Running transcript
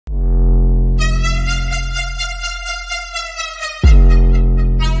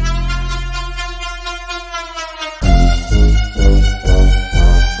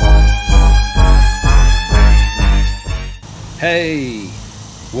Hey,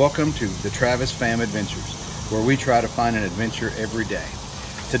 welcome to the Travis Fam Adventures, where we try to find an adventure every day.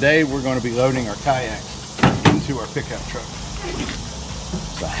 Today we're going to be loading our kayaks into our pickup truck.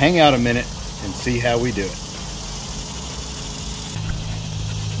 So hang out a minute and see how we do it.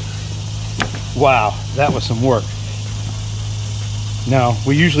 Wow, that was some work. No,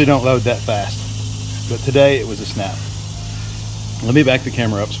 we usually don't load that fast, but today it was a snap. Let me back the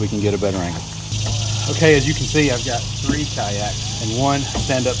camera up so we can get a better angle. Okay, as you can see, I've got 3 kayaks and 1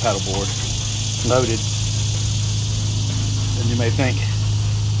 stand-up paddleboard loaded. And you may think,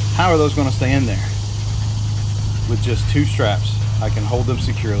 how are those going to stay in there? With just 2 straps, I can hold them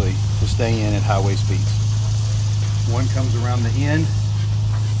securely to stay in at highway speeds. One comes around the end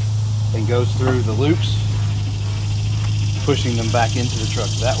and goes through the loops, pushing them back into the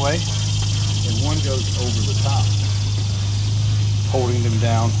truck that way. And one goes over the top, holding them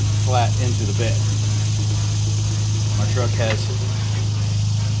down flat into the bed. My truck has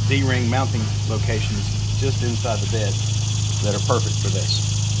D-ring mounting locations just inside the bed that are perfect for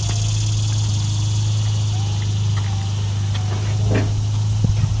this.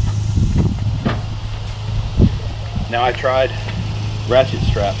 Now I tried ratchet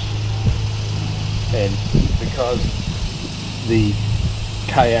straps, and because the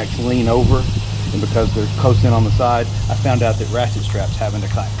kayaks lean over and because they're close in on the side, I found out that ratchet straps having to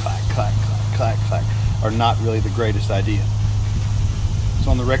clack, clack, clack, clack, clack, clack are not really the greatest idea. So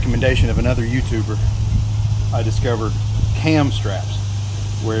on the recommendation of another YouTuber, I discovered cam straps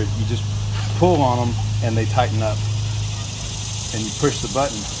where you just pull on them and they tighten up, and you push the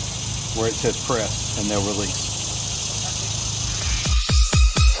button where it says press and they'll release.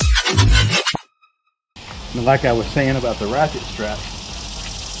 And like I was saying about the ratchet strap,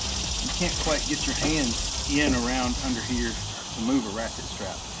 you can't quite get your hands in around under here to move a ratchet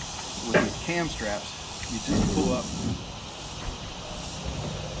strap. With these cam straps, you just pull up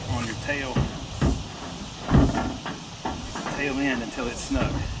on your tail end until it's snug.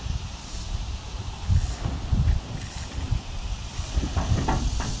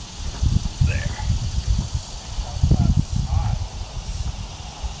 There.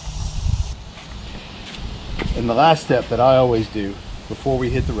 And the last step that I always do before we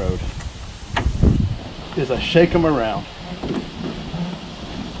hit the road is I shake them around.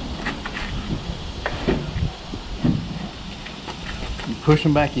 Push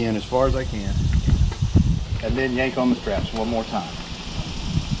them back in as far as I can, and then yank on the straps one more time.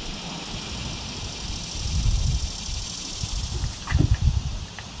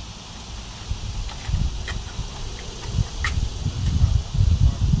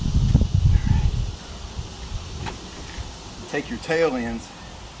 Take your tail ends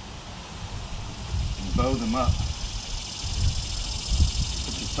and bow them up.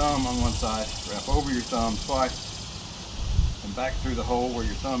 Put your thumb on one side, wrap over your thumb twice, and back through the hole where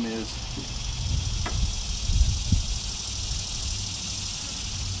your thumb is.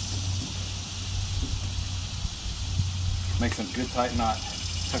 Make some good tight knot.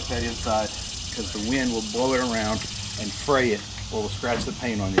 Tuck that inside because the wind will blow it around and fray it, or will scratch the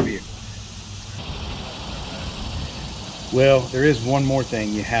paint on your vehicle. Well, there is one more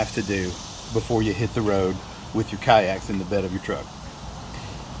thing you have to do before you hit the road with your kayaks in the bed of your truck.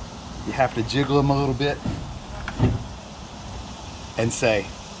 You have to jiggle them a little bit and say,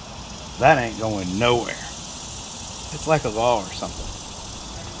 that ain't going nowhere. It's like a law or something.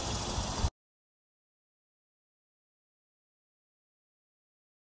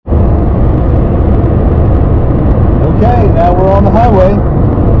 Okay, now we're on the highway,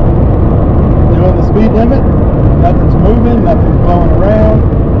 doing the speed limit. Nothing's moving, nothing's blowing around.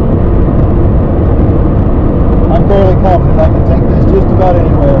 I'm fairly confident I can take this just about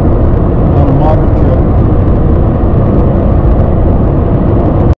anywhere on a modern trip.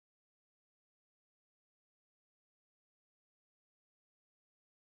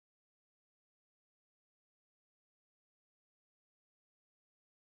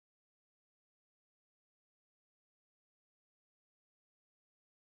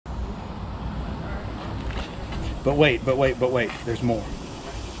 But wait, there's more.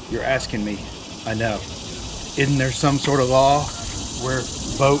 You're asking me, I know. Isn't there some sort of law where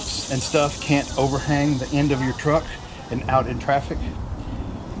boats and stuff can't overhang the end of your truck and out in traffic?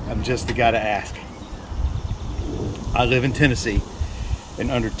 I'm just the guy to ask. I live in Tennessee,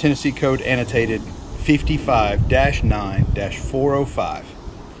 and under Tennessee Code Annotated 55-9-405,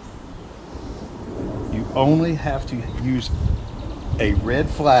 you only have to use a red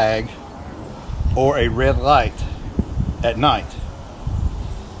flag or a red light at night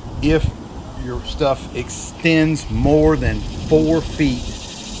if your stuff extends more than 4 feet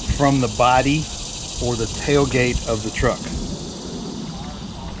from the body or the tailgate of the truck.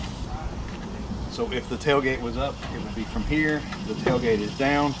 So if the tailgate was up, it would be from here. The tailgate is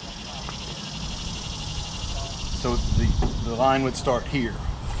down. So the line would start here,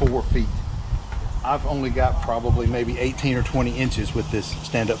 4 feet. I've only got probably maybe 18 or 20 inches with this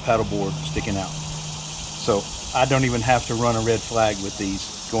stand-up paddleboard sticking out. So I don't even have to run a red flag with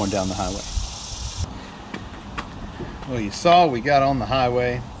these going down the highway. Well, you saw we got on the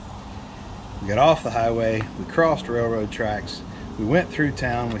highway. We got off the highway. We crossed railroad tracks. We went through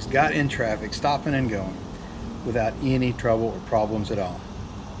town. We got in traffic, stopping and going without any trouble or problems at all.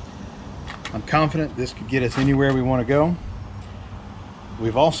 I'm confident this could get us anywhere we want to go.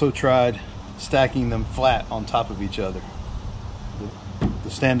 We've also tried stacking them flat on top of each other. The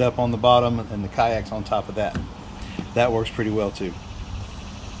stand up on the bottom and the kayaks on top of that. That works pretty well too.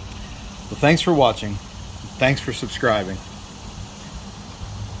 Well, thanks for watching. Thanks for subscribing.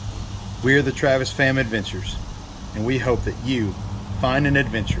 We are the Travis Fam Adventures, and we hope that you find an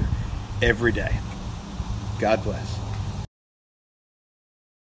adventure every day. God bless.